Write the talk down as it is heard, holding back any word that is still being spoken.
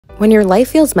When your life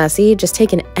feels messy, just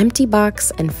take an empty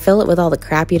box and fill it with all the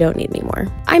crap you don't need anymore.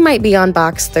 I might be on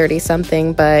box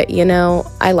 30-something, but you know,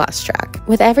 I lost track.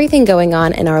 With everything going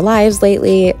on in our lives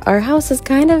lately, our house has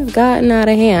kind of gotten out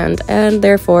of hand, and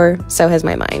therefore, so has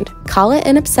my mind. Call it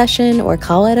an obsession or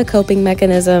call it a coping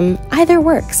mechanism, either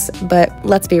works, but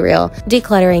let's be real,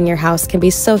 decluttering your house can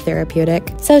be so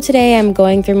therapeutic. So today I'm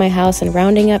going through my house and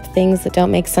rounding up things that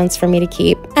don't make sense for me to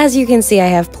keep. As you can see, I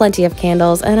have plenty of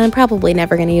candles, and I'm probably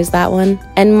never going to use that one.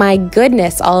 And my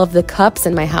goodness, all of the cups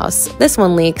in my house. This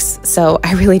one leaks, so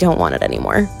I really don't want it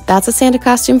anymore. That's a Santa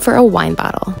costume for a wine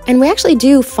bottle. And we actually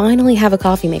do finally have a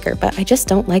coffee maker, but I just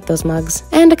don't like those mugs.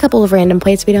 And a couple of random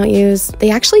plates we don't use.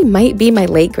 They actually might be my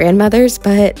late grandmother's,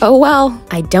 but oh well,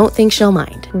 I don't think she'll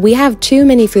mind. We have too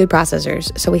many food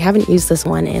processors, so we haven't used this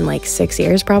one in like 6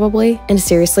 years probably. And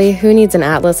seriously, who needs an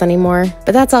Atlas anymore?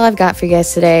 But that's all I've got for you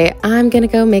guys today. I'm gonna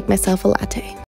go make myself a latte.